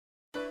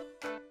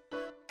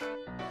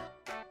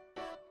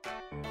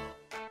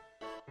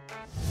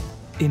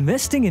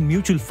Investing in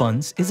mutual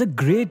funds is a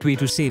great way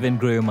to save and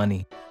grow your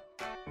money.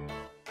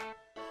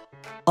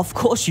 Of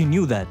course you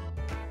knew that.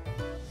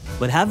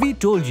 But have we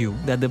told you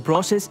that the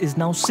process is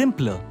now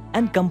simpler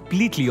and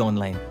completely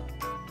online?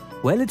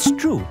 Well, it's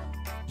true.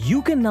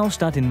 You can now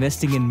start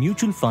investing in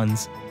mutual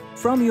funds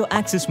from your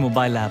Axis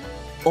mobile app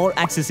or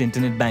Axis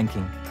Internet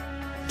Banking.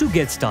 To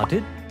get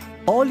started,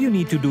 all you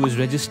need to do is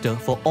register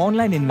for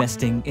online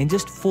investing in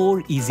just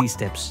 4 easy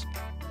steps.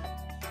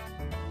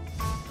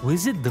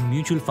 Visit the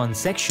mutual funds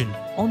section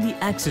on the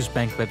Axis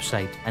Bank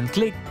website and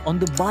click on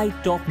the Buy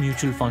Top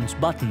Mutual Funds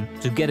button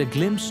to get a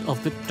glimpse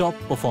of the top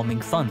performing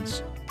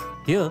funds.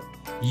 Here,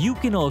 you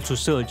can also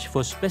search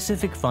for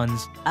specific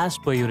funds as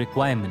per your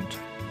requirement.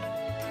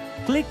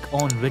 Click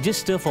on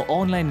Register for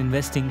Online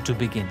Investing to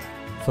begin.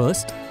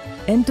 First,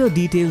 enter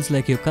details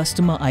like your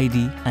customer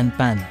ID and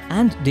PAN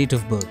and date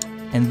of birth,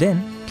 and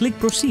then click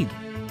Proceed.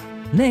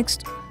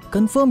 Next,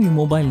 confirm your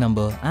mobile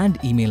number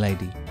and email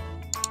ID.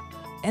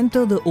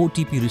 Enter the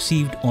OTP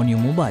received on your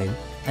mobile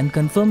and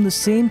confirm the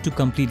same to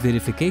complete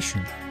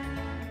verification.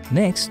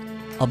 Next,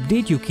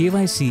 update your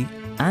KYC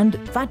and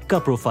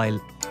FATCA profile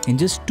in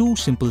just 2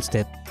 simple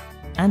steps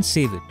and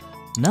save it.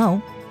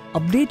 Now,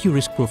 update your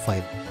risk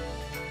profile.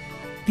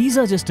 These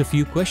are just a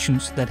few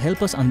questions that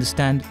help us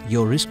understand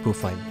your risk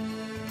profile.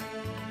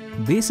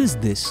 Basis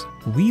this,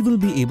 we will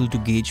be able to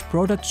gauge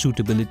product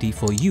suitability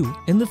for you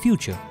in the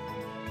future.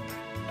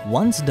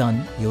 Once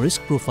done, your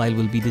risk profile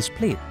will be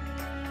displayed.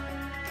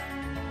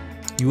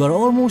 You are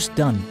almost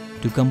done.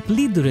 To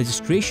complete the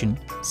registration,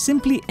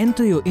 simply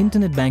enter your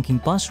internet banking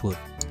password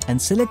and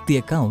select the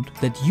account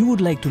that you would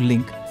like to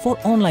link for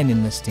online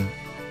investing.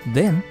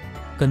 Then,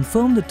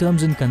 confirm the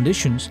terms and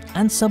conditions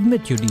and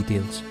submit your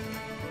details.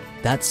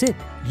 That's it.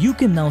 You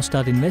can now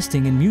start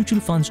investing in mutual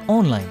funds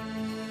online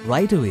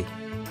right away.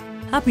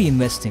 Happy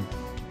investing!